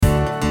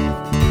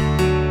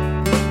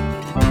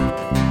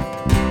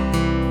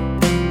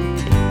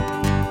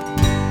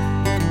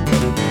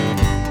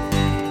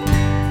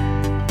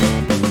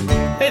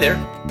there,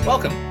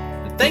 welcome,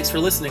 and thanks for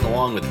listening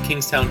along with the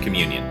Kingstown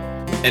Communion,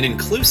 an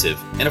inclusive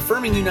and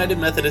affirming United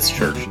Methodist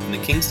Church in the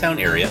Kingstown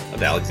area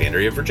of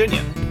Alexandria,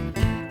 Virginia.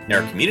 And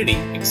our community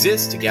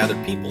exists to gather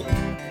people,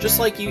 just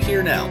like you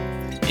here now,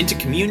 into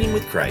communion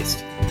with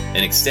Christ,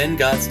 and extend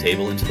God's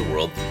table into the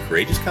world through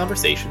courageous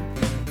conversation,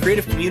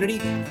 creative community,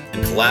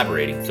 and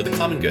collaborating for the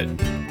common good.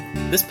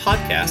 This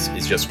podcast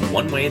is just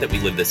one way that we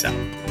live this out.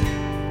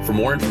 For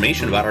more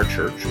information about our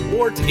church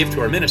or to give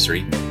to our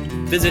ministry,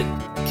 visit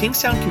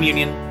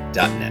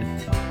kingstowncommunion.net.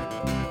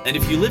 And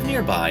if you live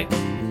nearby,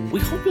 we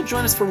hope you'll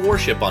join us for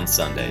worship on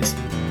Sundays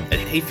at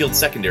Hayfield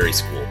Secondary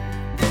School.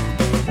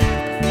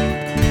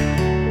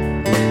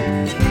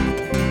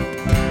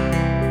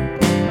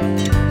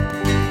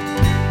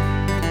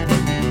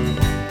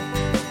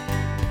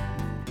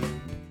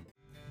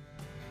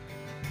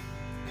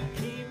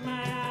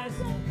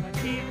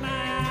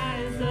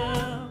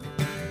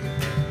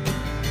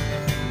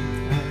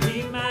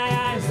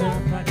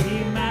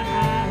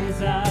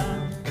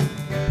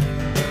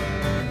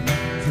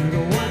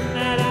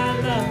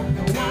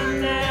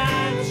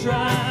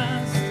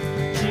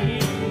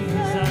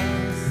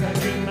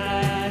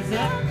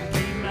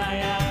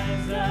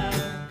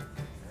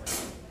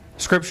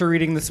 Scripture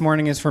reading this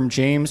morning is from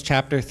James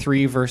chapter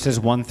 3, verses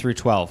 1 through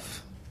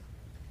 12.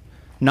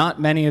 Not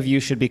many of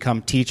you should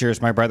become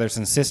teachers, my brothers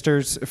and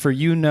sisters, for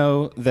you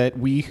know that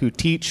we who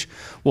teach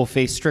will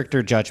face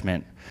stricter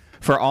judgment.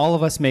 For all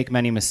of us make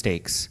many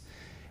mistakes.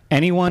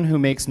 Anyone who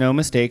makes no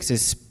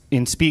mistakes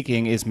in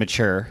speaking is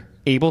mature,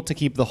 able to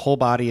keep the whole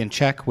body in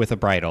check with a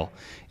bridle.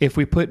 If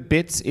we put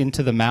bits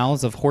into the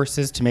mouths of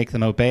horses to make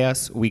them obey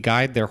us, we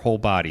guide their whole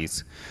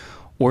bodies.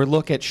 Or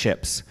look at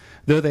ships.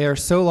 Though they are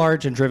so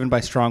large and driven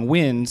by strong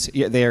winds,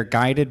 yet they are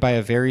guided by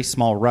a very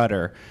small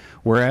rudder,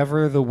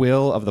 wherever the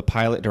will of the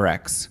pilot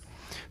directs.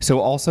 So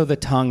also the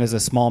tongue is a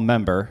small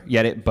member,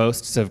 yet it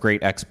boasts of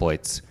great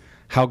exploits.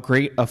 How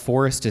great a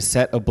forest is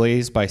set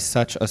ablaze by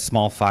such a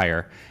small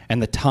fire,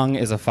 and the tongue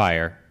is a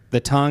fire.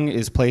 The tongue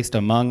is placed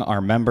among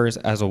our members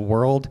as a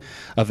world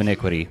of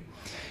iniquity.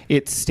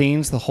 It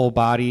stains the whole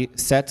body,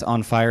 sets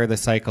on fire the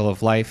cycle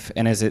of life,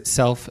 and is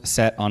itself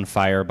set on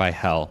fire by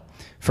hell.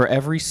 For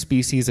every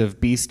species of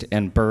beast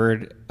and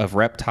bird, of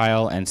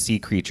reptile and sea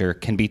creature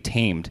can be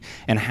tamed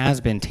and has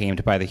been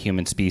tamed by the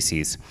human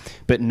species.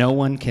 But no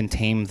one can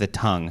tame the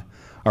tongue,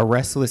 a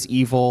restless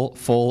evil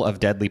full of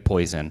deadly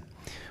poison.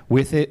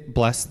 With it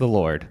bless the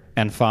Lord,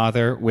 and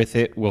Father, with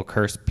it will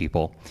curse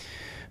people.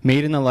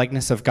 Made in the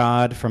likeness of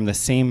God, from the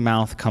same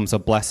mouth comes a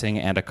blessing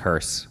and a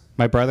curse.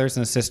 My brothers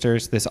and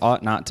sisters, this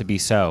ought not to be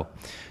so.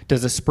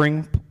 Does a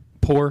spring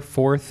pour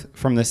forth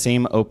from the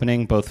same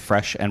opening both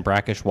fresh and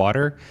brackish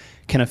water?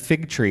 Can a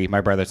fig tree, my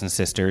brothers and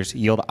sisters,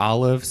 yield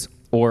olives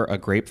or a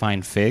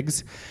grapevine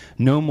figs?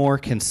 No more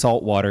can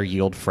salt water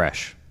yield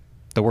fresh.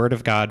 The word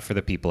of God for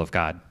the people of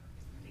God.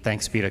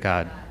 Thanks be to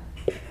God.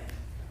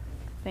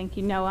 Thank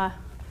you, Noah.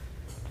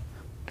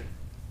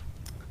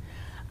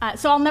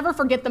 So I'll never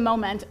forget the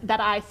moment that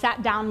I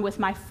sat down with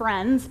my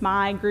friends,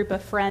 my group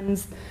of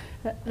friends,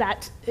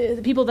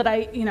 the people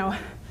that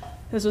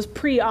this was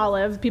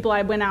pre-Olive, people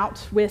I went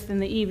out with in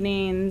the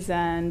evenings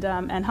and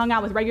hung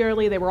out with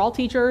regularly. They were all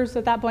teachers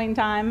at that point in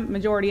time,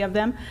 majority of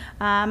them.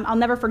 I'll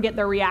never forget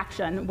their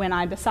reaction when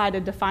I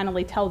decided to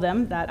finally tell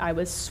them that I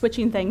was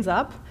switching things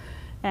up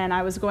and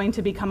I was going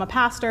to become a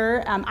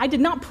pastor. I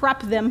did not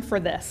prep them for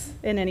this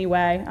in any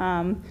way.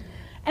 And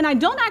I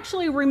don't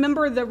actually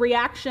remember the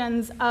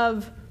reactions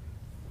of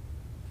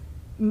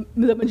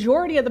the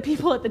majority of the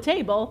people at the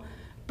table,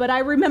 but I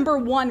remember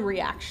one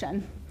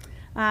reaction.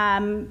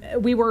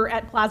 We were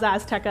at Plaza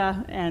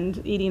Azteca and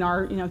eating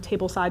our,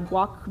 tableside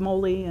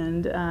guacamole,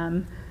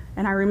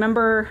 and I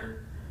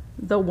remember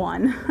the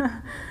one.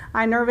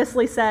 I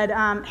nervously said,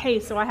 "Hey,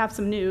 so I have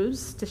some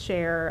news to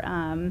share.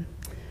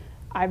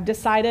 I've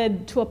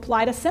decided to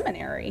apply to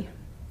seminary.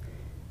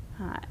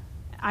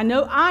 I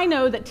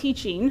know that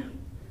teaching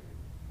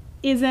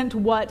isn't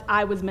what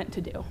I was meant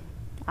to do.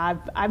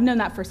 I've known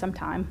that for some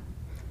time,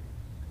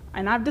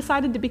 and I've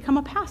decided to become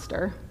a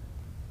pastor."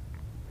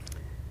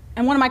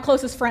 And one of my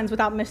closest friends,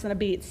 without missing a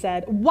beat,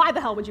 said, "Why the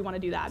hell would you want to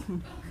do that?"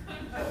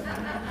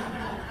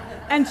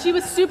 And she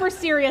was super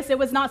serious. It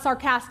was not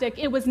sarcastic.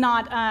 It was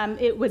not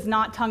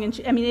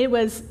tongue-in-cheek. I mean, it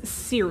was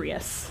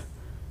serious.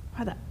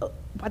 Why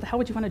the hell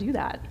would you want to do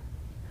that?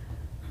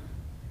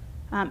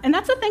 And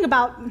that's the thing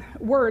about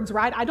words,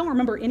 right? I don't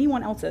remember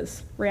anyone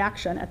else's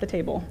reaction at the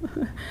table.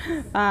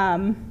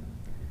 But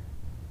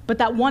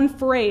that one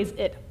phrase,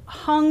 it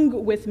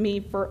hung with me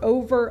for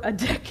over a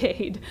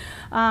decade.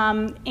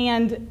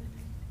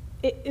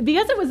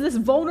 Because it was this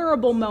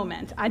vulnerable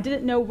moment, I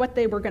didn't know what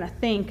they were going to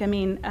think. I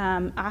mean,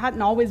 I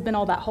hadn't always been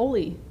all that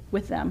holy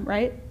with them,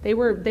 right? They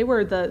were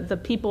the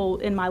people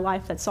in my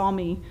life that saw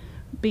me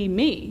be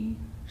me,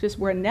 just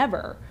were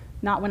never,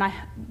 not when I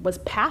was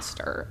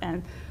pastor.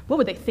 And what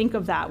would they think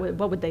of that?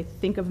 What would they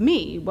think of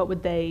me?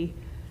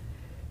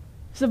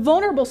 It's a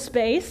vulnerable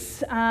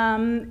space,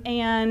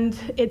 and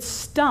it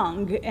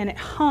stung and it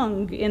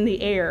hung in the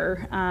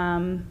air.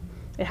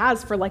 It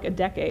has for like a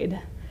decade.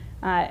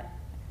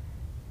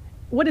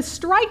 what is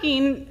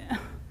striking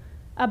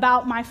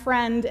about my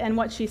friend and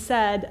what she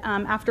said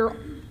after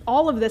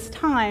all of this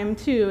time,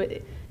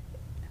 too,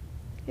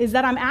 is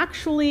that I'm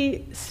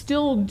actually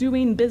still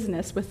doing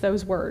business with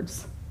those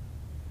words.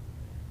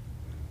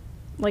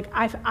 Like,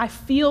 I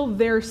feel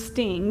their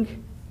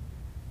sting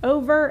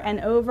over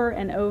and over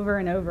and over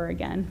and over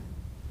again.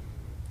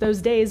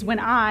 Those days when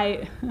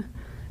I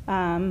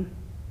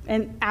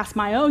and ask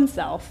my own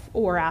self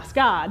or ask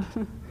God,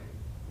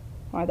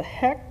 why the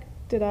heck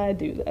did I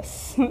do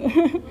this?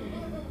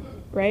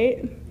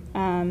 Right?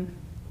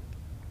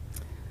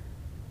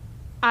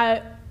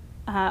 I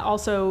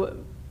also,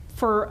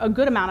 for a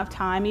good amount of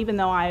time, even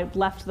though I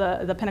left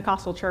the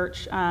Pentecostal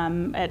church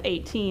at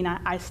 18,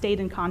 I stayed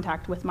in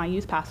contact with my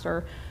youth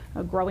pastor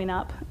growing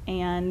up,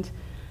 and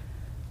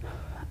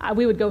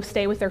we would go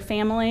stay with their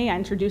family. I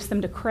introduced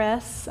them to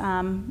Chris.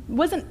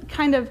 Wasn't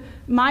kind of,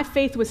 my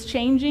faith was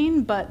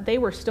changing, but they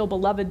were still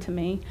beloved to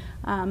me.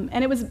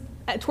 And it was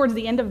towards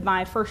the end of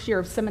my first year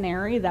of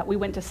seminary that we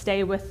went to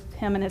stay with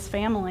him and his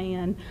family,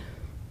 and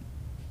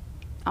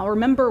I'll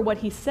remember what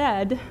he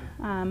said.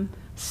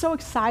 So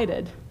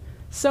excited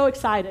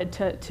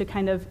to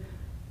kind of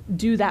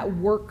do that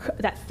work,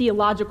 that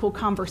theological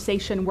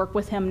conversation work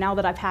with him now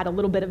that I've had a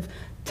little bit of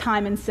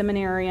time in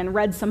seminary and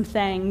read some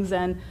things,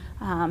 and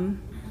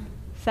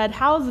said,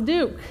 "How's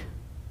Duke?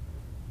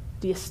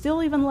 Do you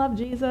still even love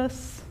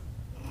Jesus?"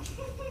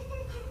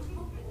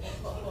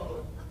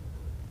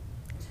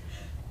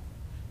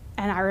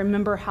 And I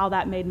remember how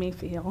that made me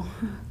feel.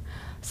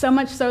 So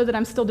much so that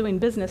I'm still doing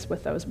business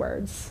with those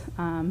words.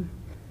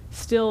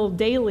 Still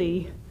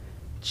daily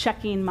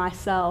checking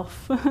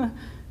myself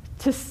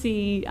to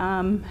see,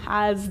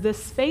 has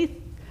this faith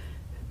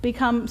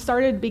become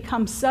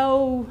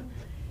so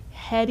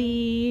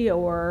heady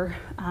or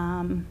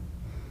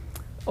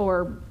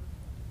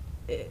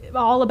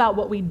all about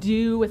what we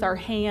do with our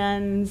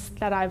hands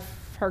that I've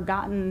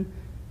forgotten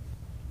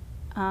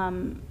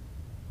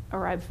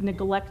or I've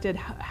neglected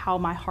how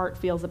my heart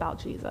feels about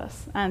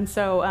Jesus. And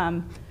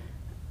so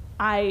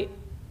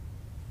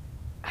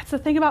that's the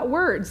thing about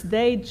words.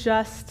 They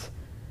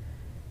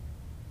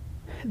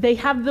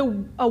have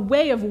a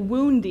way of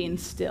wounding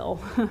still.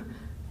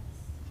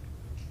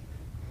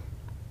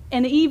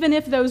 And even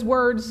if those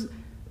words,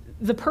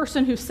 the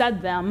person who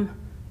said them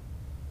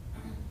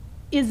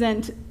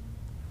isn't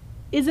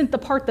the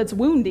part that's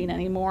wounding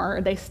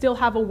anymore, they still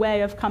have a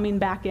way of coming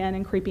back in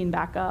and creeping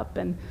back up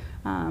and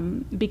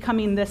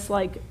becoming this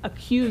like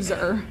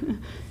accuser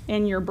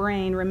in your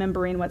brain,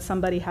 remembering what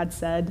somebody had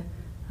said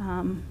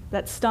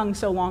that stung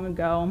so long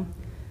ago.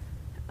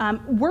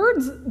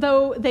 Words,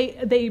 though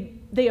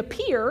they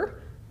appear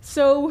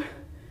so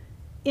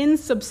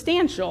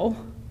insubstantial,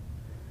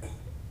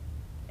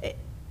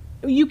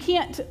 you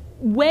can't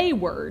weigh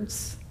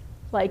words.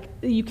 Like,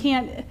 you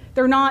can't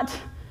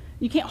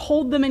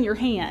hold them in your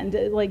hand.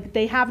 Like,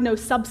 they have no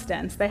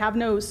substance. They have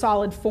no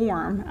solid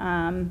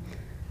form.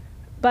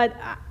 But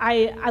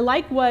I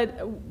like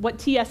what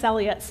T.S.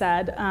 Eliot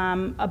said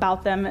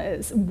about them.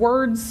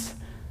 Words,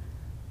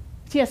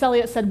 T.S.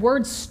 Eliot said,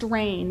 words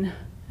strain,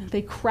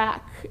 they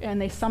crack,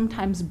 and they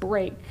sometimes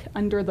break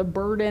under the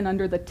burden,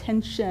 under the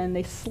tension.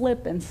 They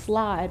slip and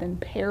slide and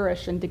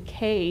perish and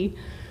decay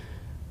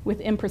with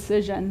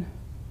imprecision.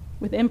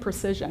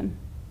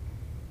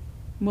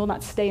 Will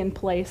not stay in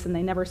place, and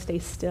they never stay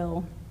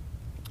still.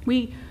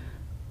 We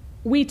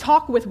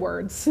talk with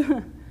words.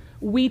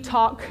 We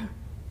talk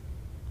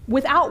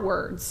without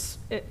words,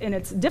 and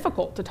it's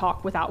difficult to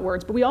talk without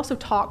words, but we also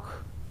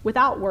talk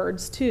without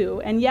words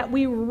too, and yet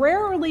we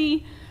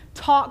rarely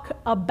talk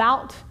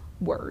about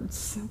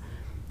words. And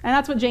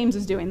that's what James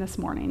is doing this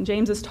morning.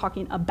 James is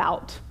talking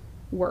about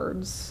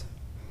words.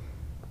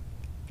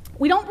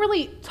 We don't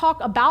really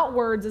talk about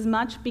words as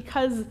much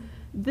because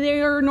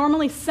they're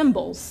normally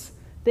symbols.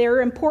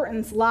 Their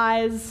importance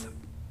lies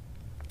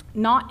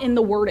not in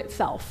the word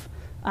itself.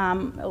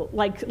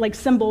 Like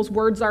symbols,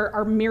 words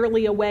are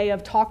merely a way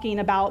of talking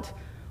about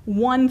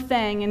one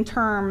thing in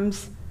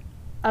terms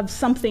of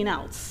something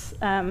else.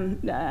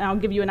 I'll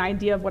give you an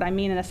idea of what I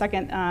mean in a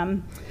second.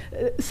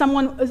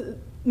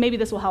 Maybe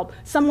this will help.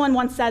 Someone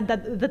once said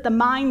that the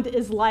mind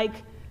is like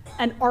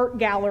an art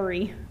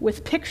gallery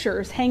with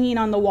pictures hanging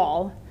on the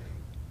wall.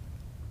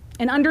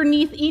 And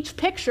underneath each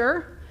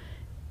picture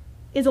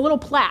is a little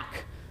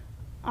plaque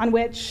on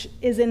which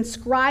is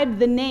inscribed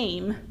the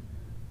name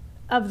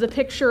of the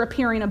picture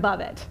appearing above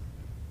it.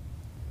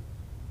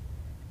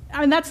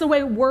 I mean, that's the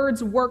way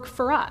words work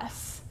for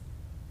us.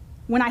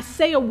 When I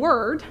say a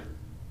word,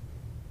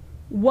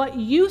 what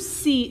you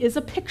see is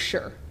a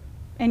picture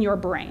in your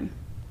brain.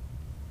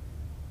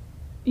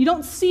 You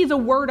don't see the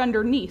word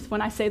underneath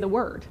when I say the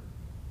word,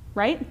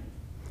 right?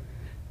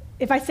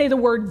 If I say the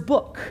word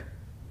book,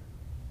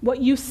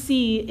 what you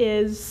see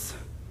is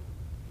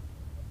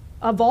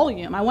a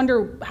volume. I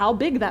wonder how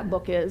big that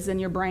book is in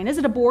your brain. Is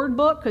it a board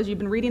book because you've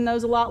been reading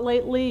those a lot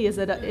lately? Is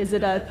it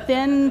a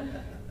thin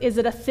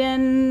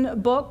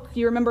book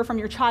you remember from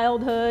your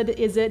childhood?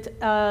 Is it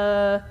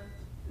a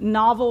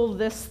novel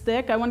this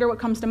thick? I wonder what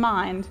comes to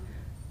mind.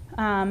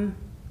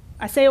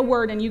 I say a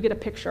word and you get a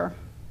picture.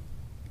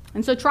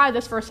 And so try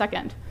this for a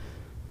second.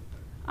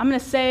 I'm going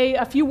to say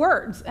a few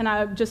words, and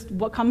I just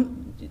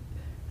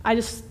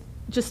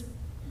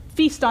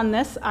feast on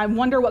this. I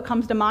wonder what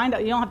comes to mind.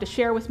 You don't have to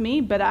share with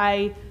me, but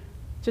I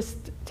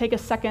just take a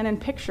second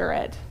and picture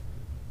it.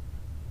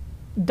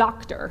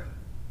 Doctor.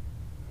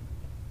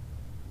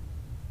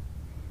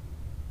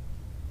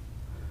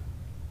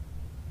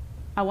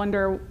 I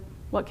wonder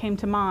what came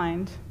to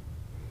mind.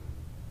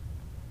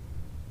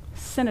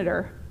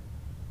 Senator.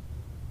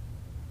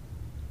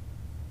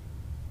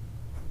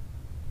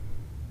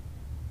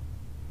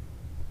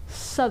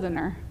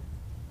 Southerner.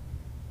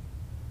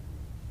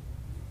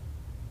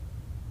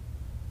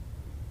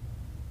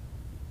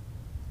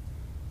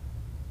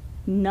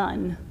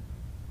 Nun.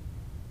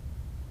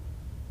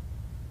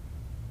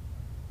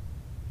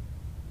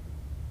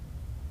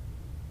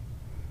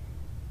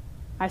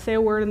 I say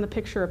a word and the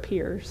picture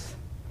appears,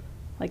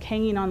 like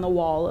hanging on the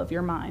wall of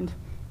your mind.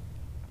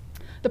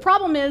 The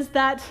problem is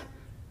that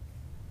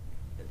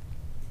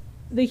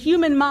the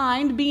human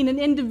mind, being an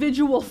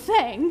individual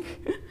thing,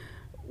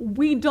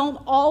 we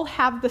don't all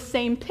have the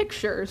same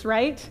pictures,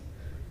 right?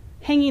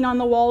 Hanging on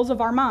the walls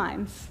of our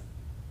minds.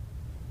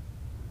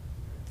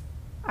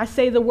 I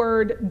say the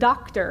word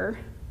doctor,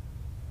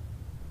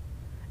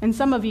 and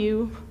some of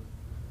you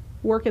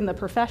work in the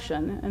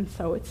profession, and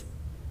so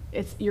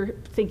you're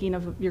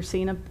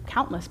seeing of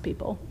countless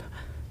people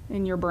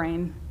in your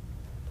brain.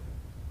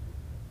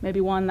 Maybe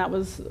one that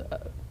was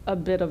a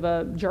bit of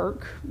a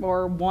jerk,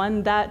 or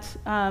one that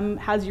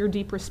has your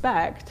deep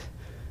respect.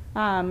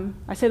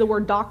 I say the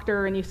word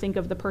doctor, and you think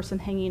of the person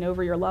hanging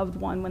over your loved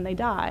one when they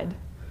died.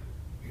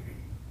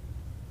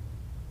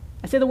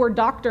 I say the word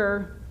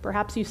doctor,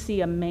 perhaps you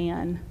see a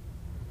man,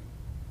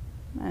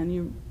 and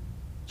you,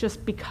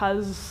 just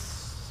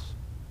because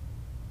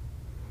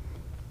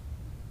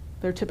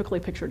they're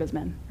typically pictured as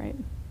men, right?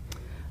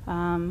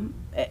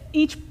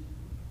 Each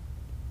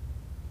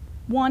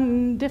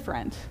one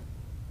different.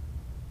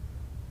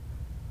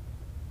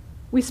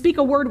 We speak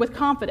a word with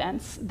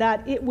confidence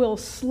that it will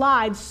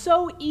slide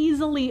so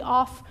easily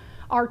off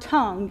our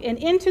tongue and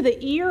into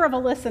the ear of a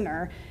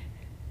listener.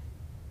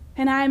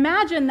 And I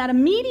imagine that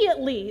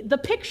immediately the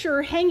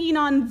picture hanging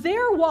on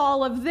their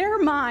wall of their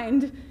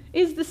mind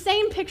is the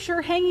same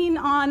picture hanging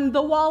on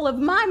the wall of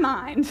my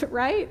mind,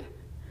 right?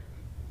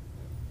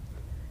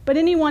 But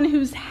anyone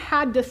who's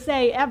had to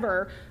say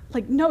ever,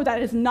 like, no, that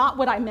is not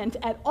what I meant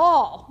at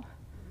all,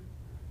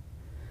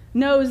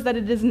 knows that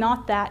it is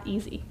not that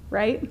easy,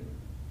 right?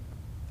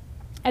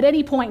 At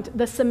any point,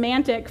 the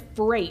semantic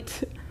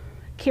freight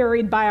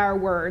carried by our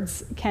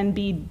words can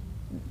be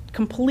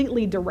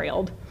completely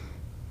derailed.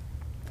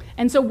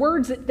 And so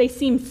words, they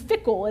seem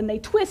fickle, and they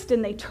twist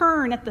and they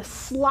turn at the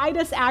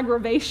slightest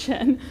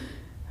aggravation,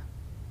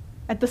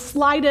 at the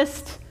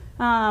slightest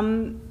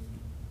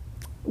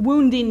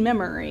wounding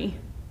memory.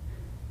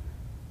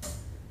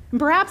 And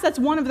perhaps that's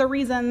one of the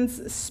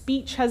reasons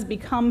speech has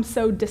become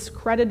so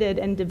discredited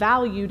and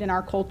devalued in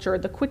our culture.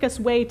 The quickest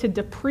way to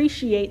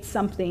depreciate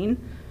something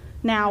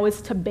now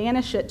is to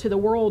banish it to the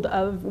world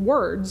of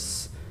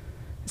words.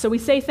 So we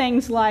say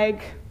things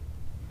like,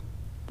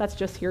 that's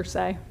just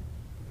hearsay,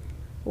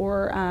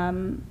 or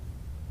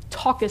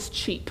talk is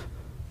cheap,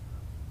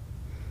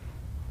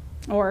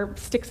 or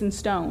sticks and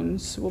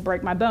stones will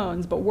break my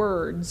bones, but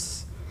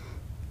words.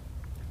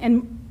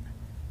 And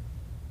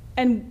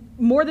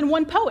more than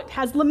one poet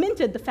has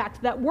lamented the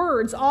fact that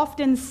words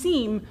often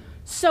seem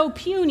so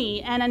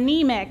puny and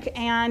anemic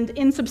and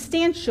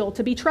insubstantial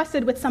to be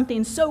trusted with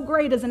something so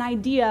great as an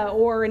idea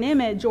or an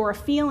image or a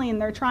feeling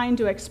they're trying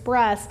to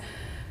express.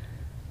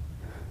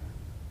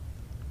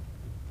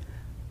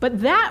 But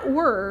that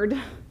word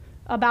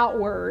about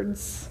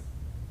words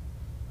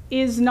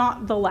is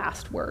not the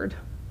last word.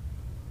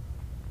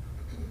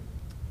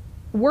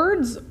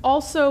 Words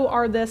also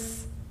are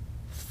this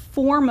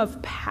form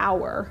of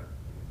power.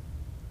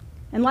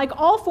 And like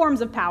all forms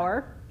of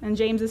power, and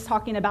James is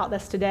talking about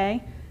this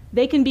today,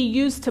 they can be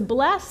used to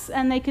bless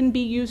and they can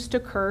be used to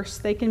curse.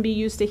 They can be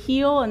used to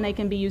heal and they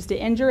can be used to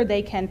injure.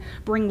 They can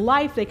bring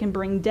life, they can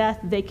bring death,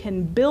 they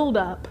can build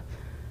up,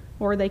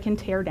 or they can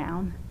tear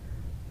down.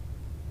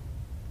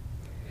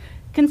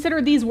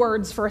 Consider these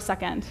words for a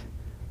second.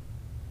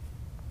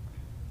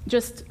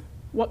 Just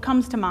what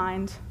comes to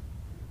mind.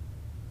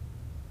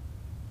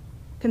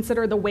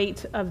 Consider the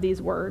weight of these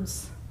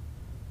words,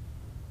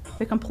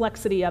 the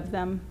complexity of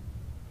them.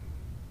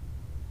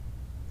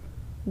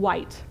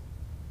 White.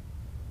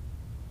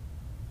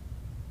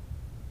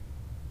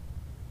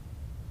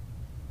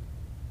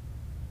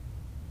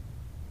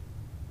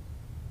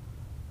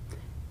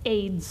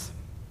 AIDS.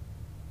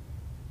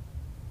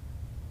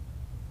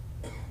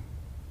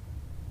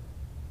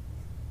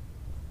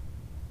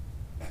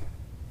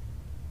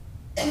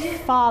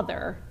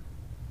 Father.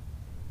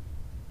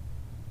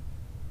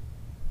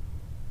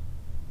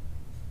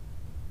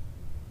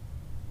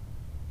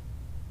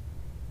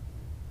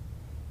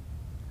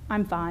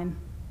 I'm fine.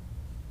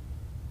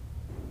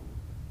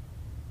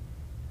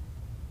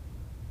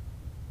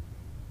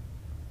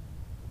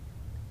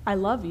 I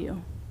love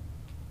you.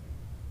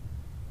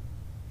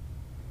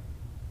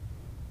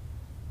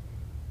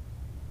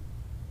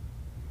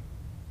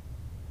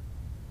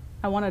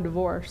 I want a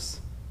divorce.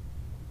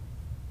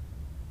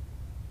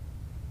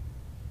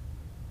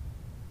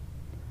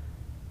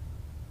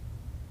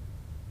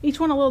 Each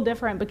one a little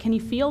different, but can you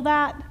feel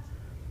that?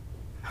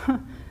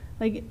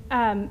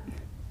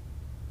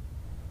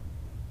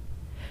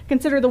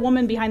 Consider the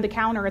woman behind the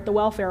counter at the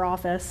welfare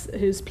office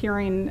who's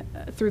peering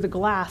through the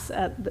glass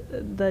at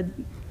the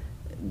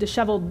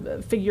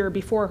disheveled figure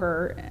before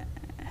her.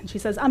 And she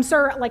says,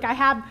 sir, I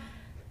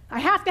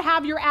have to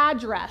have your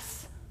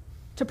address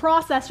to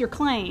process your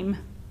claim.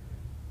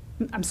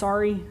 I'm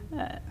sorry.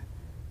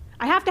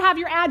 I have to have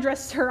your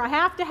address, sir. I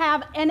have to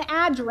have an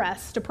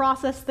address to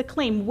process the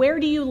claim. Where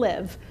do you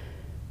live?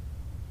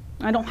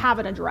 I don't have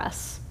an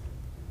address.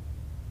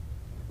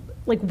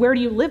 Where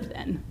do you live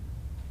then?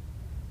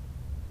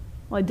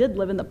 Well, I did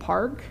live in the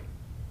park.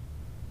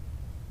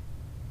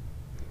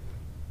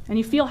 And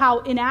you feel how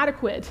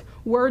inadequate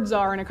words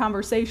are in a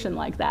conversation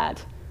like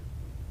that.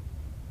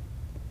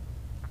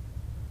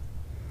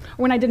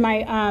 When I did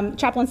my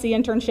chaplaincy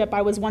internship,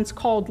 I was once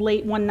called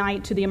late one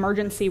night to the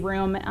emergency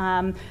room.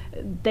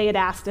 They had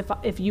asked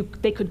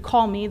if they could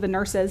call me. The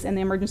nurses in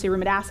the emergency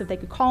room had asked if they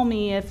could call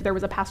me if there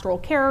was a pastoral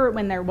care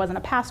when there wasn't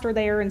a pastor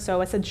there, and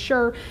so I said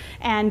sure.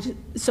 And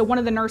so one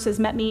of the nurses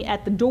met me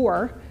at the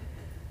door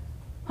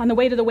on the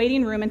way to the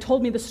waiting room and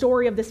told me the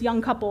story of this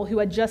young couple who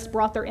had just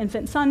brought their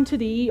infant son to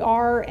the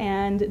ER,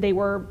 and there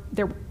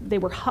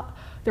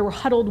were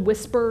huddled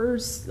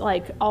whispers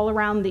all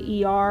around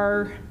the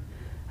ER.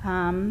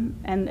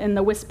 And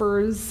the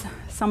whispers,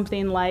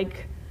 something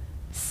like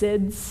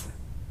SIDS,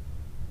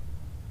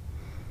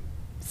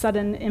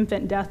 sudden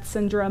infant death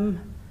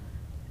syndrome.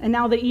 And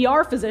now the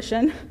ER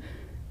physician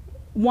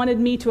wanted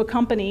me to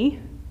accompany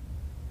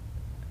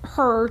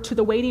her to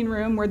the waiting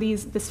room where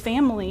this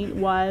family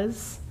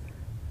was.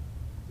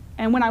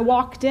 And when I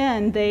walked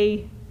in,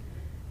 they're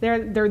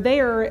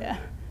there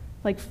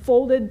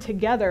folded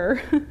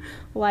together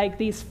like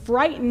these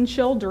frightened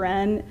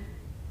children.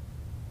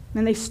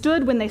 And they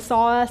stood when they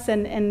saw us,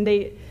 and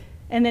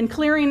then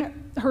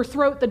clearing her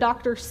throat, the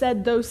doctor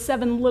said those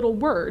 7 little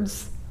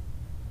words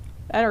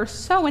that are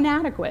so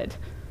inadequate.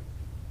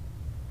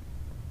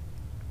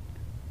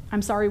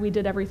 I'm sorry, we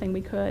did everything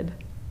we could.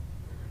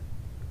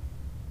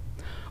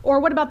 Or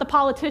what about the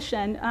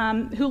politician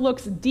who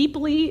looks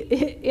deeply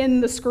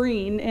in the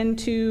screen,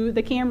 into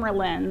the camera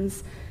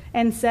lens,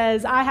 and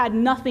says, I had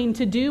nothing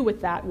to do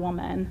with that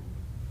woman?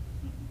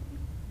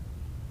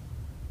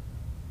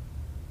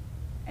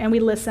 And we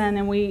listen,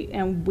 and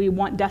we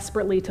want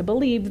desperately to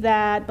believe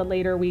that, but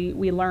later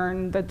we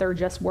learn that they're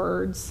just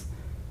words.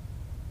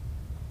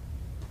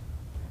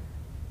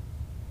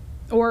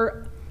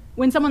 Or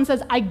when someone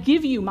says, I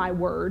give you my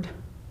word,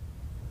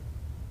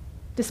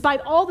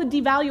 despite all the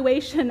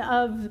devaluation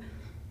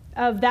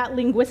of that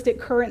linguistic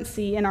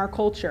currency in our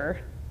culture,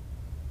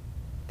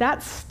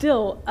 that's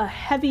still a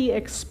heavy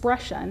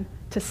expression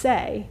to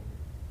say,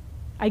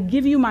 I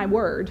give you my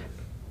word.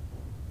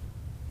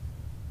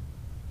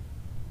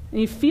 And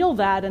you feel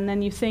that, and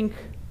then you think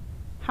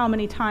how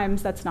many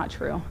times that's not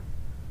true.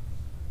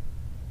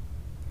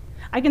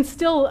 I can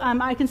still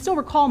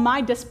recall my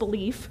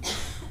disbelief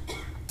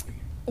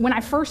when I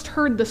first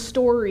heard the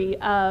story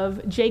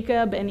of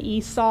Jacob and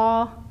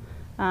Esau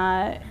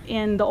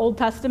in the Old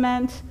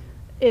Testament.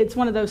 It's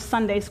one of those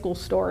Sunday school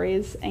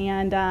stories,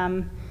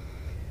 and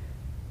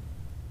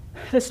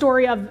the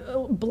story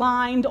of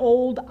blind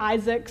old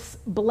Isaac's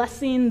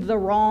blessing the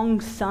wrong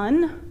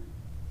son.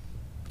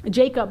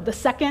 Jacob, the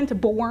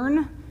second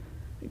born,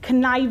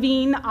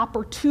 conniving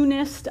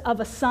opportunist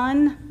of a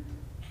son,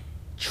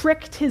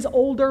 tricked his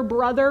older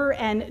brother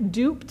and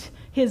duped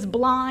his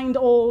blind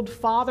old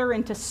father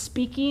into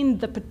speaking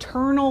the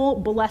paternal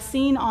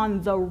blessing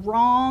on the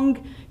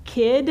wrong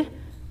kid.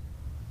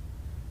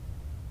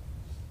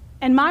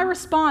 And my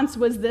response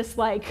was this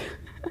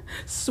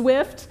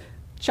swift,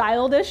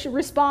 childish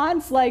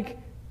response,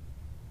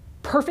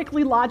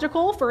 perfectly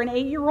logical for an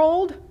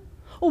 8-year-old.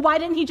 Well, why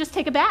didn't he just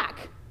take it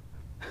back?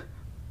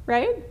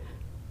 Right?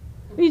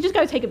 You just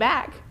got to take it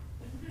back.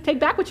 Take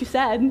back what you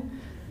said.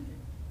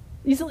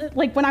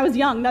 When I was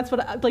young, that's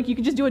what, you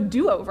could just do a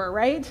do-over,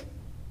 right?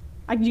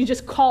 You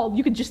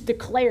could just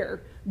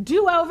declare,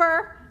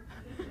 do-over,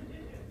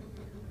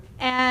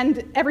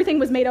 and everything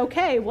was made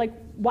okay.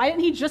 Why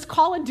didn't he just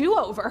call a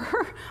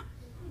do-over?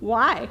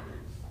 Why?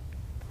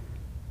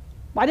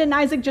 Why didn't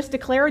Isaac just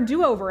declare a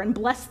do-over and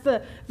bless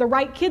the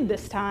right kid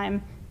this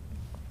time?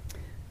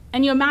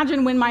 And you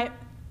imagine when my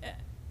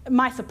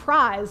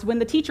surprise when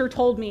the teacher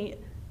told me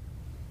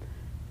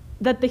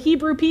that the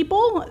Hebrew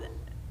people,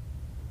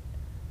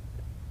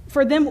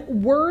 for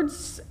them,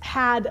 words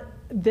had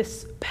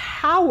this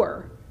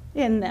power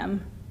in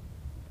them,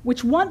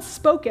 which once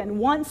spoken,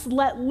 once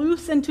let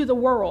loose into the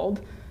world,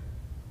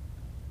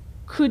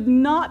 could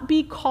not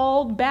be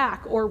called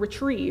back or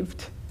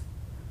retrieved.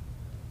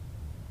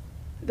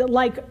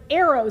 Like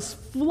arrows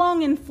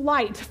flung in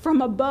flight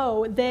from a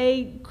bow,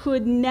 they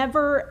could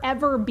never,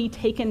 ever be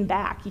taken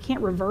back. You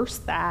can't reverse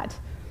that.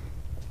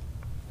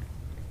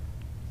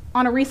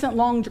 On a recent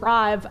long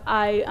drive,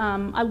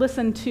 I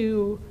listened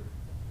to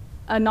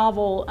a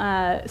novel,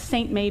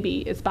 Saint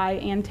Maybe. It's by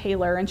Ann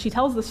Taylor, and she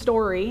tells the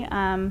story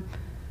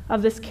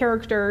of this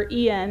character,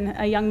 Ian,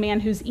 a young man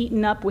who's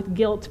eaten up with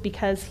guilt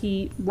because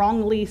he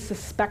wrongly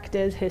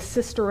suspected his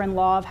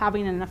sister-in-law of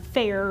having an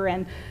affair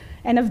and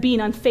of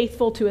being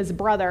unfaithful to his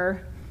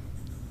brother,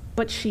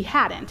 but she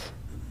hadn't.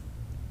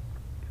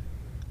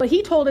 But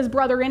he told his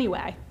brother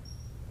anyway.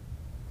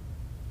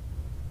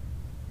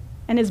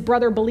 And his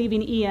brother,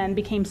 believing Ian,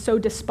 became so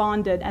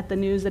despondent at the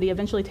news that he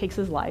eventually takes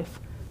his life.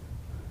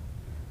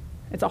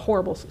 It's a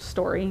horrible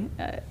story.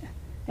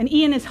 And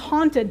Ian is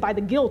haunted by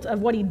the guilt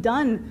of what he'd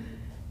done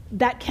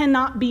that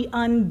cannot be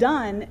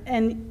undone.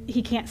 And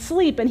he can't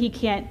sleep and he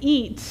can't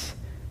eat.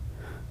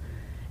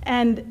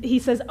 And he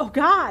says, "Oh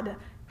God,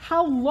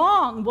 how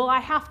long will I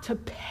have to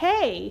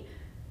pay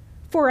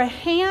for a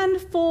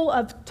handful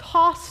of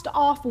tossed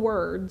off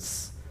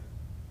words?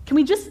 Can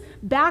we just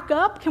back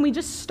up? Can we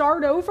just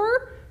start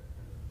over?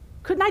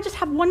 Couldn't I just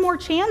have one more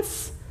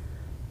chance?"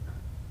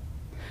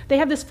 They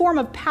have this form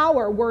of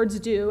power, words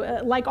do.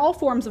 Like all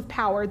forms of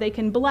power, they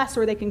can bless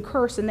or they can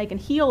curse, and they can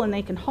heal and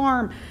they can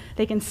harm.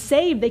 They can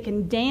save, they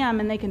can damn,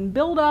 and they can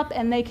build up,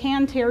 and they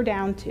can tear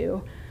down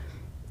too.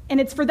 And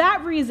it's for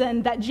that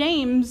reason that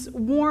James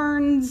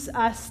warns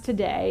us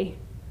today.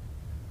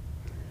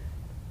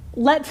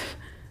 Let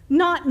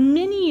not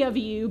many of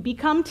you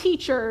become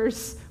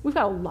teachers. We've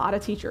got a lot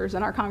of teachers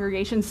in our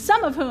congregation,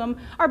 some of whom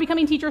are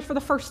becoming teachers for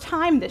the first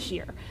time this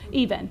year,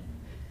 even.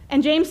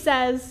 And James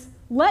says,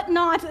 let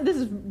not, this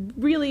is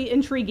really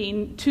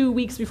intriguing, 2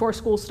 weeks before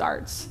school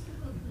starts.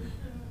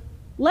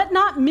 Let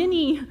not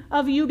many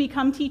of you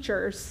become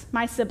teachers,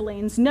 my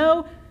siblings.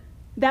 Know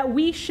that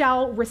we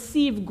shall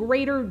receive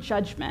greater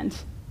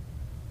judgment.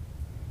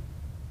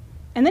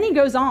 And then he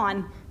goes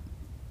on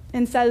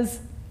and says,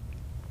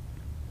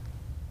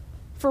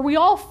 for we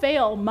all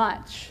fail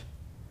much.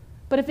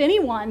 But if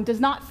anyone does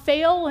not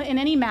fail in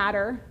any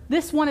matter,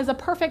 this one is a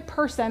perfect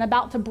person,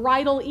 about to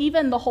bridle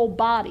even the whole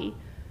body.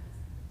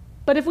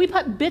 But if we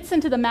put bits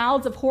into the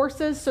mouths of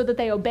horses so that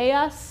they obey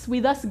us,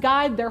 we thus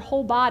guide their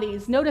whole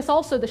bodies. Notice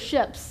also the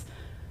ships.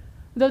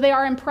 Though they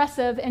are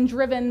impressive and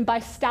driven by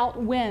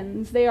stout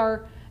winds, they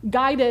are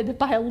guided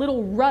by a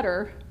little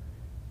rudder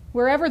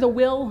wherever the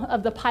will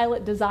of the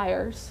pilot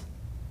desires.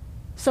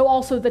 So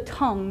also the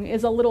tongue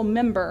is a little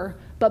member,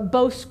 but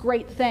boasts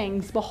great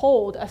things.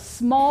 Behold, a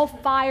small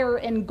fire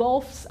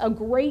engulfs a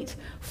great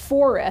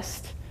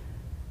forest,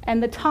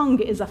 and the tongue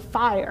is a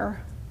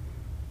fire.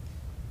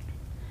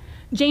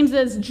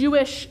 James's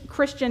Jewish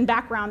Christian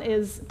background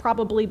is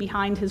probably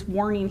behind his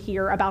warning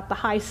here about the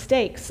high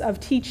stakes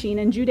of teaching.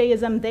 In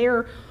Judaism,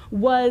 there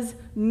was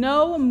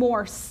no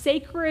more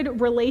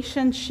sacred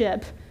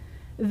relationship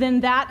than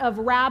that of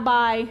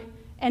rabbi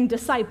and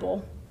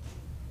disciple.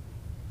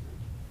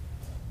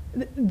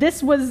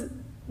 This was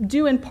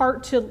due in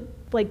part to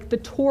the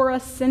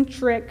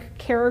Torah-centric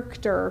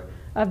character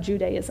of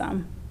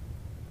Judaism.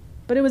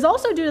 But it was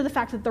also due to the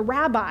fact that the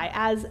rabbi,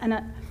 as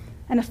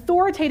an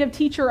authoritative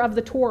teacher of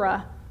the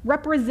Torah,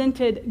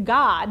 represented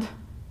God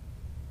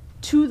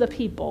to the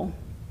people.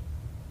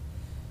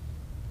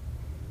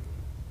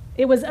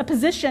 It was a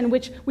position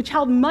which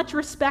held much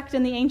respect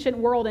in the ancient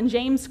world, and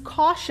James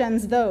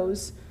cautions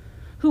those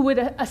who would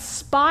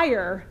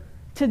aspire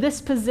to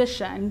this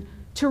position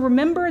to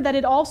remember that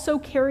it also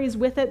carries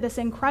with it this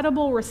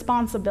incredible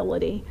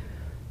responsibility.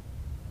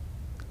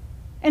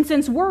 And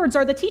since words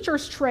are the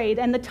teacher's trade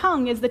and the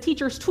tongue is the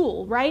teacher's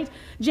tool, right?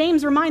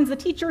 James reminds the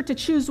teacher to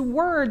choose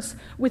words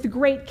with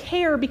great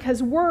care,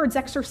 because words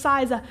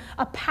exercise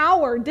a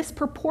power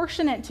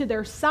disproportionate to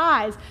their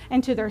size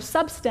and to their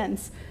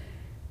substance.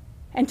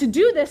 And to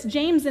do this,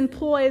 James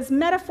employs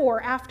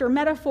metaphor after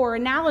metaphor,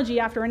 analogy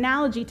after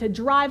analogy to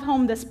drive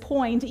home this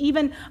point.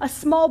 Even a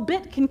small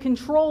bit can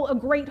control a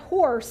great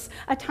horse,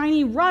 a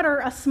tiny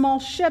rudder, a small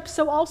ship.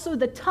 So also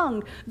the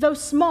tongue, though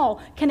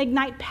small, can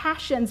ignite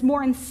passions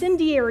more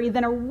incendiary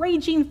than a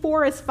raging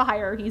forest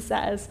fire, he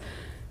says.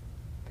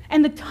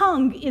 And the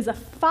tongue is a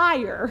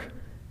fire.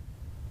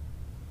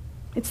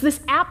 It's this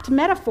apt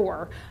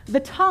metaphor.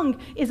 The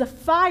tongue is a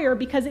fire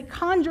because it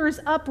conjures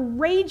up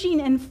raging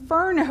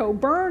inferno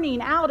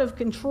burning out of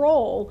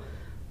control.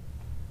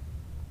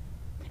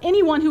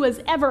 Anyone who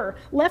has ever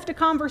left a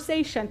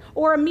conversation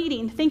or a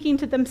meeting thinking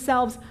to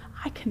themselves,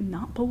 I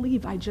cannot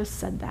believe I just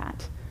said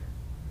that.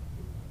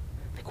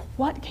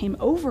 What came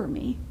over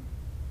me?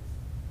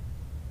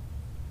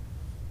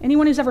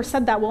 Anyone who's ever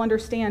said that will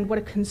understand what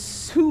a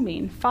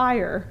consuming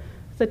fire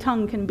the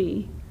tongue can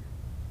be.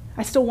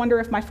 I still wonder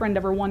if my friend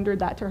ever wondered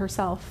that to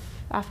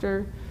herself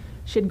after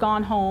she had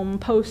gone home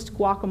post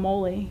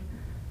guacamole.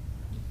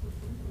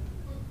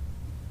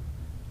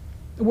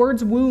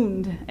 Words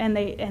wound and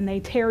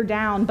they tear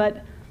down,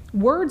 but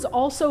words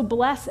also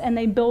bless and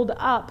they build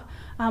up.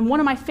 One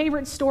of my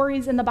favorite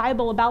stories in the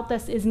Bible about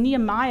this is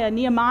Nehemiah.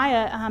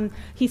 Nehemiah,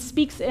 he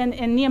speaks in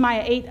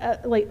Nehemiah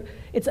 8,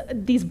 it's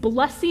these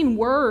blessing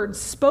words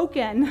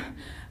spoken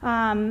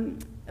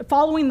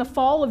following the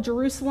fall of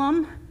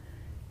Jerusalem.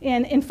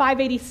 In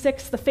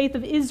 586, the faith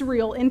of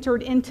Israel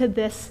entered into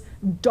this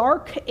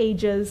Dark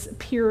Ages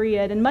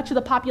period, and much of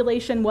the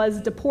population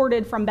was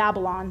deported from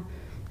Babylon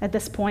at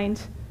this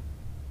point.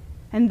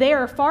 And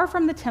there, far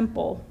from the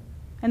temple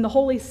and the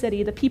holy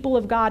city, the people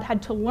of God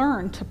had to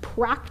learn to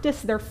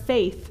practice their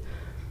faith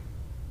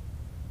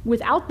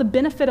without the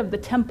benefit of the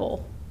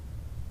temple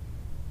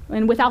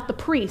and without the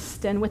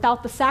priest and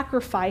without the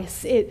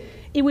sacrifice. It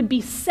would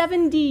be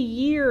 70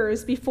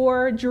 years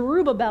before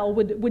Zerubbabel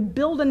would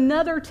build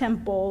another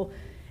temple,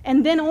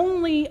 and then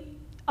only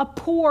a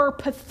poor,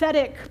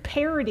 pathetic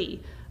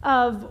parody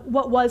of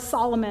what was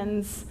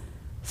Solomon's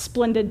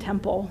splendid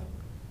temple.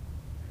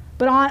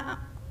 But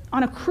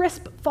on a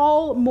crisp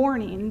fall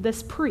morning,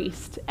 this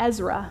priest,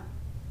 Ezra,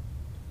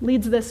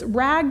 leads this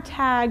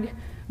ragtag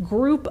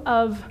group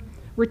of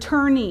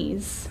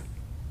returnees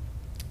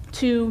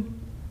to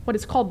what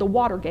is called the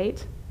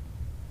Watergate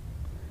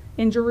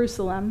in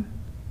Jerusalem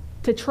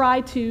to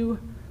try to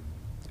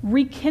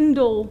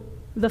rekindle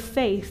the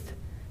faith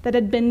that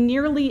had been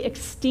nearly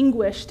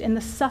extinguished in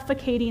the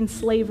suffocating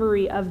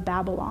slavery of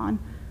Babylon.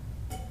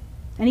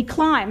 And he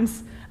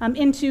climbs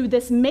into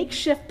this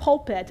makeshift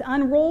pulpit,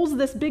 unrolls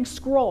this big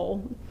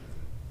scroll,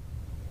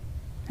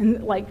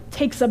 and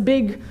takes a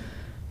big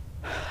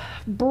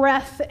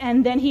breath,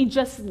 and then he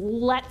just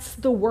lets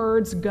the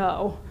words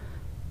go.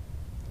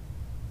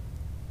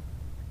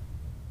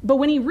 But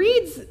when he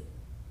reads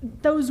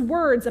those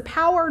words, a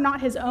power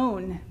not his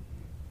own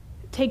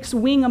takes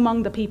wing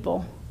among the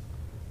people.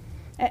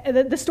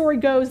 The story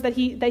goes that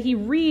he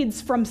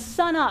reads from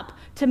sunup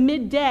to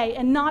midday,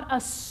 and not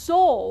a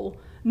soul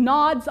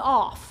nods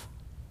off.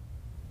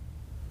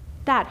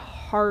 That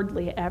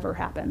hardly ever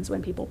happens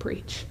when people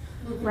preach,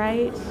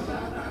 right?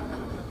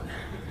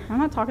 I'm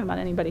not talking about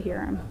anybody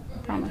here, I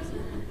promise.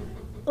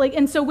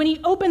 And so when he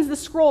opens the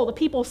scroll, the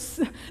people,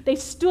 they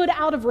stood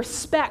out of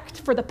respect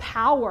for the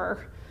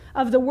power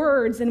of the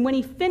words, and when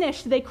he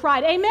finished, they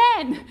cried,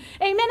 "Amen!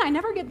 Amen!" I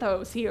never get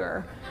those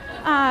here.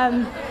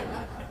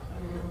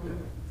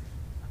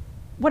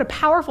 What a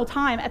powerful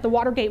time at the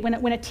Watergate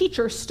when a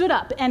teacher stood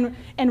up and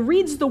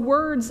reads the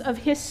words of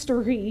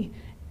history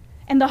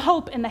and the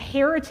hope and the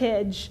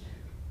heritage,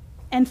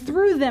 and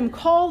through them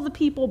call the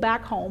people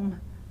back home.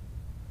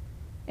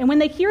 And when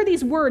they hear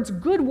these words,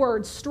 good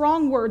words,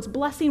 strong words,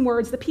 blessing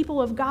words, the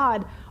people of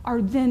God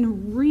are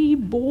then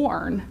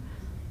reborn.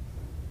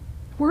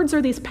 Words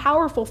are these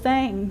powerful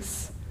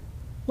things.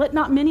 Let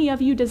not many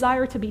of you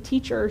desire to be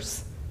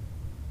teachers.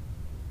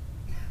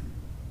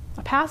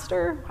 A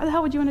pastor? Why the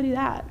hell would you want to do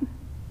that?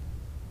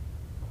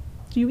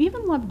 Do you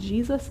even love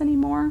Jesus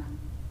anymore?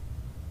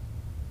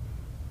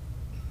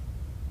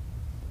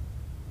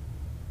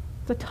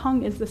 The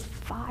tongue is this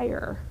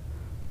fire.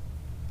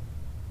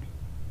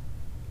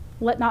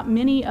 Let not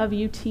many of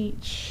you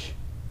teach.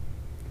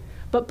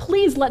 But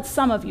please let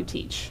some of you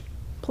teach.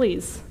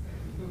 Please.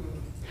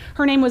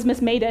 Her name was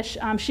Miss Madish.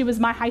 She was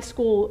my high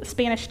school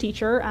Spanish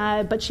teacher,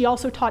 but she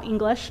also taught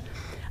English.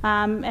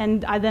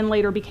 And I then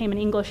later became an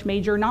English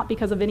major, not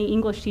because of any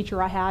English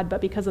teacher I had, but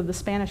because of the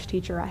Spanish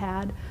teacher I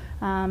had.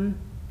 And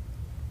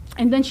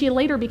then she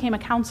later became a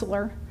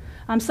counselor.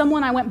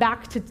 Someone I went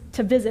back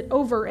to visit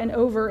over and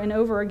over and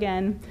over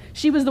again.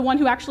 She was the one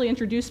who actually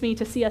introduced me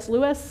to C.S.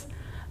 Lewis,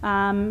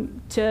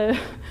 to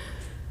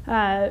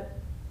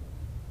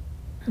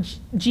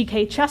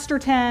G.K.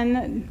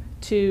 Chesterton,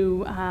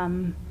 to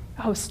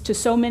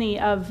so many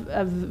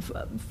of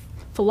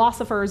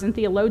philosophers and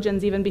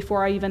theologians, even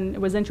before I even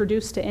was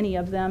introduced to any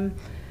of them.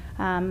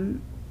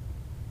 And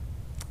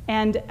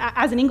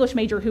as an English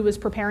major who was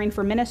preparing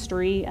for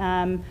ministry,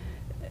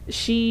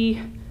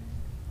 she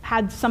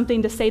had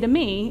something to say to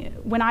me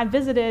when I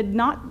visited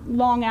not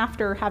long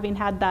after having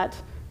had that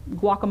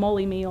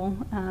guacamole meal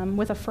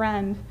with a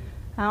friend.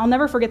 I'll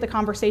never forget the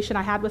conversation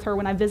I had with her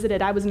when I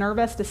visited. I was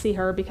nervous to see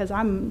her because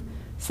I'm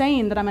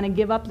saying that I'm going to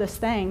give up this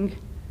thing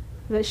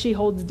that she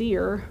holds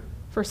dear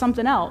for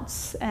something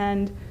else,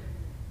 and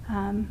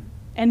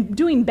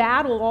doing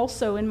battle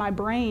also in my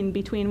brain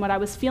between what I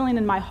was feeling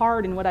in my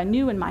heart and what I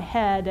knew in my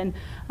head.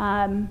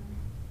 And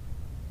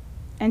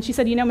she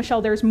said,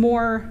 Michelle, there's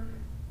more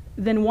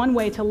than one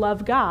way to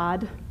love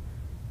God.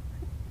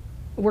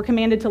 We're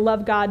commanded to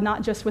love God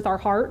not just with our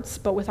hearts,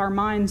 but with our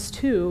minds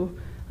too.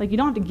 You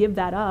don't have to give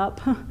that up.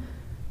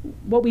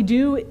 What we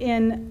do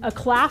in a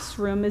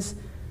classroom is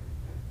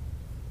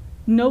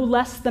no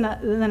less than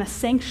a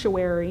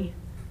sanctuary.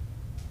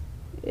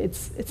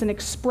 It's an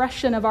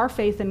expression of our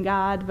faith in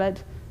God,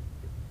 but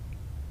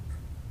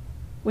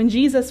when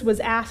Jesus was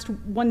asked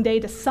one day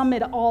to sum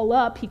it all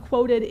up, he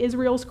quoted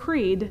Israel's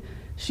creed.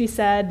 She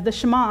said, the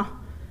Shema,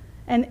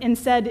 and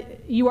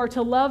said, you are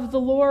to love the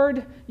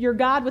Lord your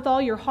God with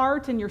all your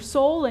heart and your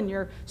soul and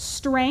your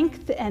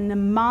strength and the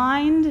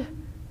mind.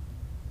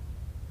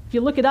 If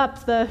you look it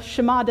up, the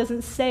Shema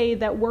doesn't say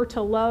that we're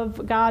to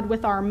love God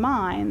with our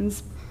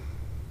minds.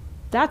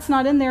 That's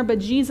not in there, but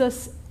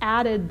Jesus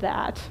added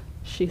that,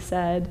 she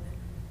said.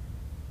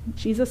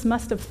 Jesus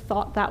must have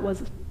thought that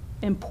was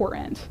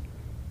important.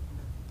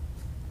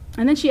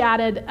 And then she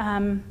added,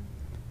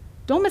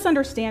 don't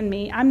misunderstand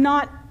me. I'm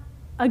not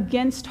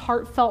against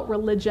heartfelt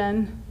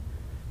religion.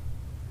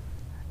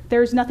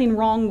 There's nothing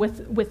wrong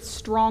with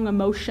strong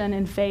emotion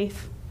and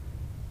faith.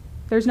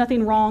 There's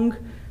nothing wrong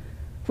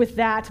with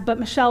that. But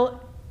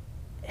Michelle,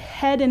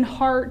 head and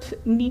heart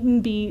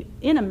needn't be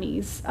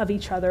enemies of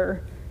each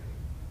other.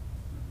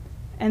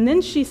 And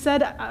then she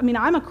said,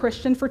 I'm a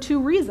Christian for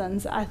two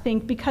reasons, I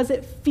think, because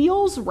it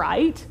feels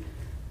right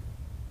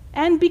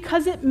and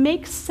because it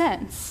makes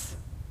sense.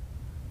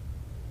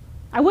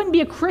 I wouldn't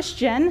be a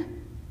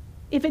Christian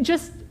if it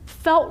just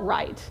felt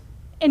right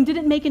and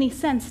didn't make any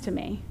sense to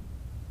me.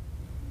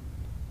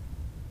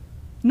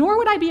 Nor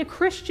would I be a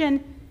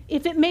Christian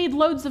if it made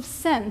loads of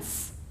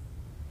sense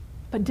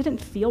but didn't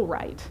feel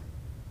right.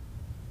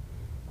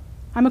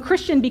 I'm a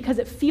Christian because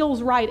it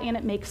feels right and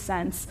it makes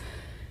sense.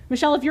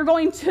 Michelle, if you're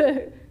going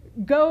to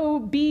go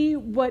be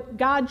what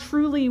God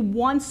truly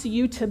wants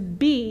you to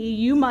be,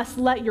 you must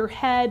let your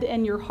head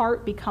and your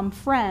heart become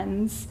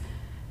friends,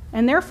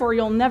 and therefore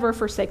you'll never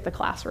forsake the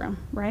classroom,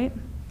 right?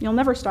 You'll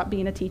never stop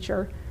being a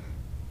teacher.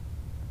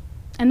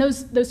 And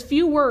those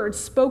few words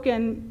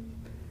spoken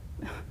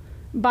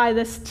by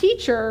this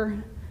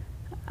teacher,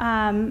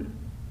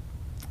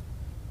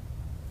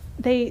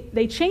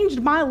 they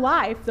changed my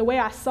life, the way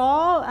I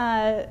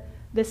saw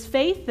this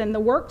faith and the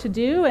work to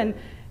do. And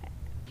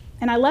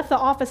I left the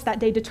office that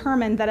day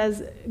determined that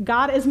as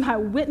God is my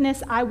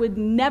witness, I would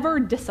never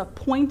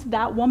disappoint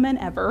that woman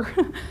ever.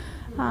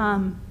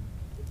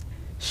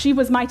 She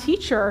was my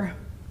teacher.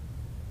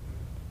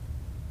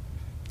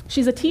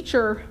 She's a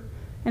teacher,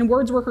 and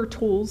words were her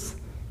tools.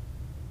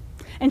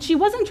 And she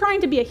wasn't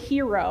trying to be a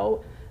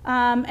hero,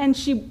 and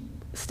she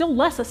still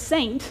less a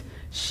saint.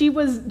 She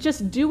was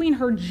just doing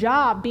her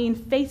job, being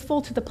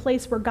faithful to the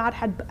place where God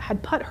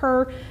had put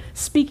her,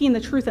 speaking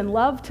the truth in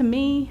love to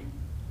me,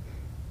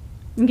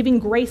 and giving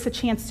grace a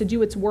chance to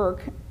do its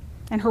work.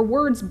 And her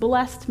words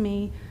blessed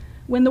me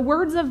when the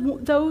words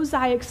of those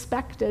I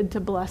expected to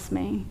bless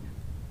me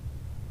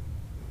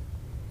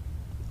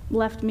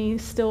left me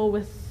still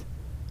with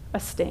a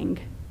sting.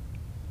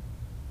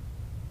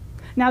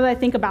 Now that I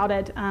think about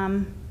it,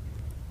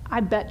 I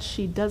bet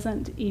she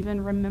doesn't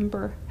even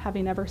remember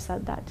having ever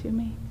said that to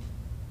me.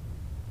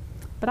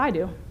 But I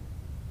do,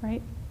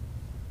 right?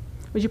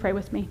 Would you pray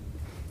with me?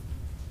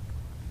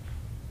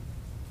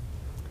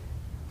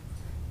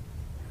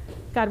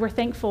 God, we're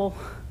thankful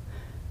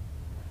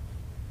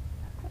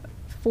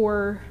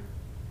for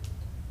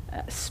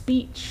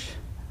speech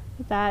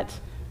that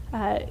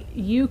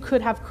you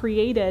could have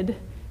created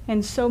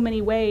in so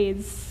many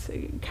ways.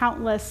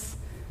 Countless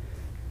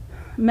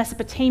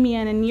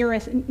Mesopotamian and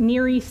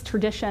Near East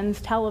traditions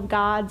tell of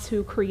gods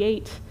who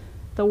create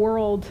the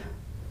world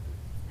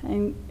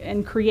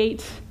and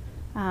create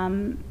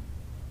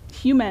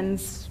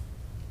humans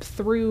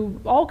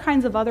through all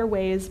kinds of other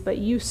ways, but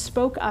you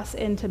spoke us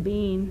into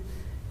being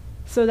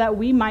so that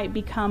we might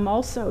become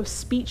also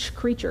speech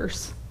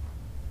creatures.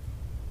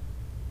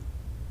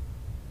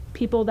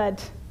 People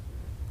that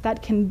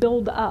can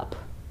build up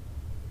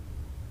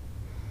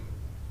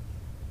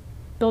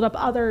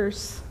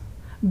others,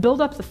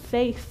 build up the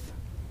faith,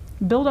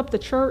 build up the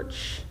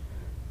church,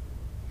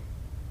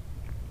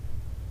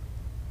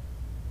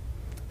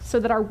 so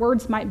that our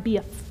words might be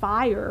a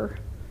fire,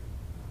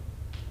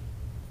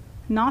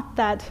 not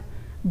that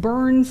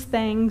burns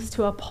things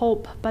to a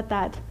pulp, but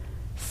that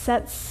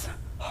sets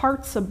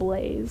hearts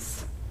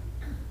ablaze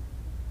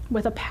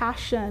with a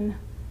passion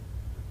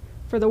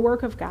for the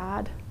work of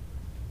God,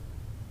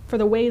 for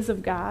the ways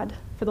of God,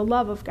 for the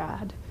love of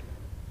God.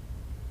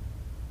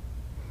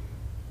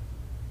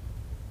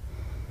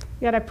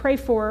 Yet I pray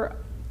for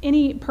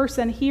any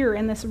person here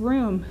in this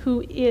room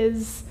who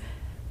is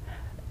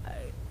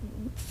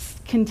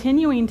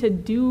continuing to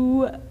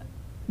do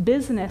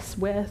business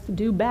with,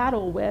 do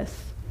battle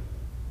with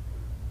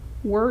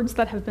words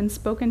that have been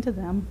spoken to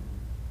them.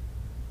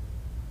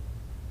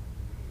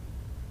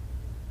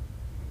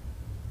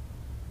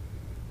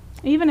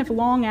 Even if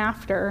long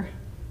after,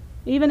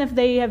 even if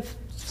they have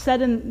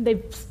said and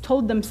they've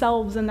told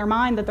themselves in their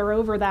mind that they're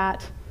over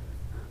that,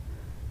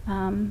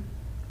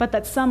 but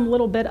that some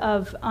little bit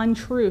of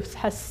untruth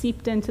has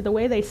seeped into the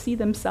way they see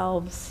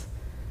themselves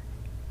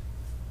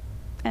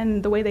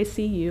and the way they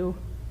see you.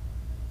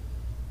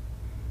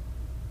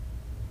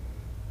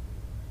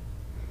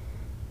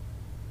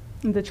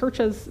 And the church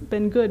has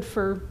been good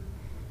for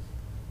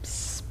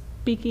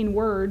speaking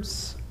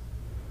words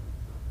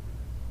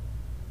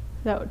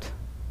that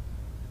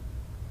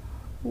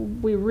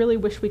we really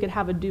wish we could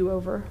have a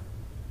do-over.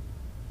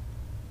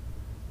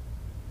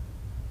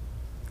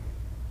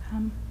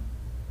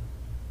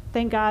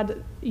 Thank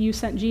God you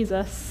sent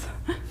Jesus,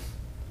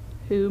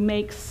 who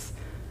makes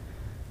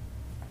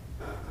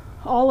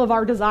all of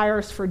our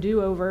desires for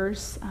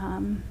do-overs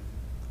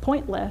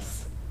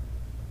pointless.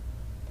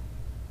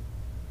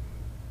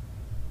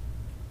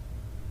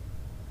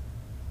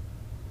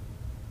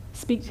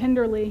 Speak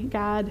tenderly,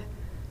 God,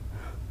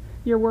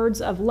 your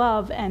words of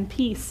love and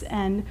peace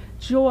and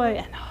joy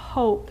and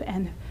hope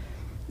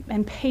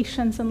and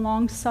patience and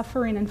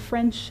long-suffering and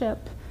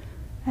friendship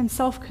and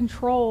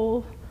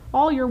self-control.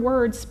 All your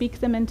words,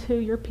 speak them into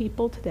your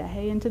people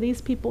today, into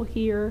these people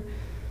here.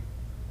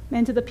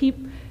 into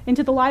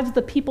the lives of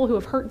the people who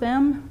have hurt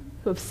them,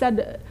 who have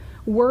said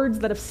words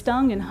that have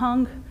stung and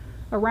hung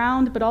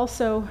around, but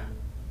also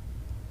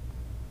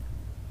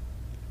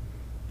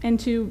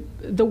into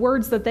the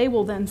words that they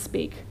will then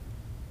speak,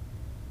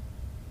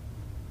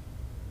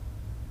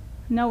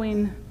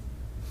 knowing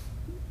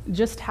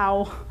just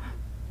how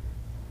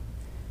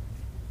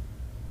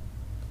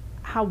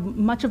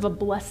much of a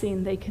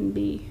blessing they can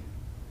be,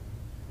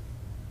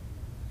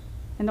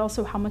 and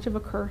also how much of a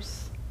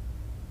curse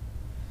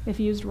if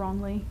used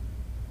wrongly.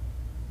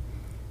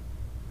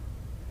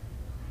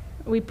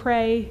 We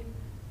pray,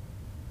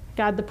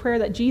 God, the prayer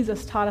that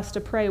Jesus taught us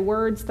to pray,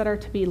 words that are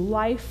to be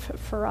life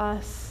for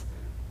us.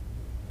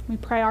 We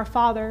pray, Our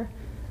Father,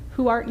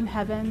 who art in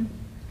heaven,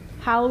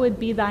 hallowed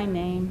be thy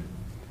name.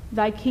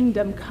 Thy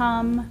kingdom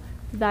come,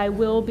 thy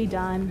will be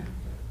done,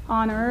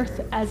 on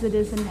earth as it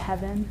is in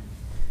heaven.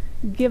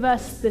 Give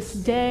us this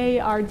day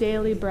our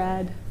daily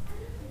bread,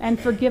 and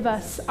forgive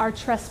us our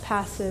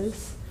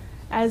trespasses,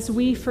 as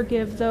we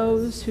forgive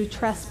those who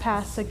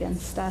trespass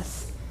against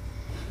us.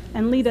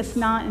 And lead us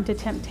not into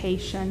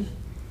temptation,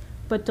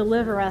 but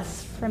deliver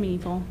us from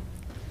evil.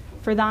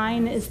 For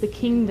thine is the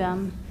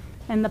kingdom,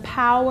 and the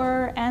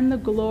power, and the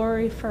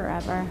glory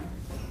forever.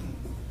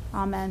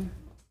 Amen.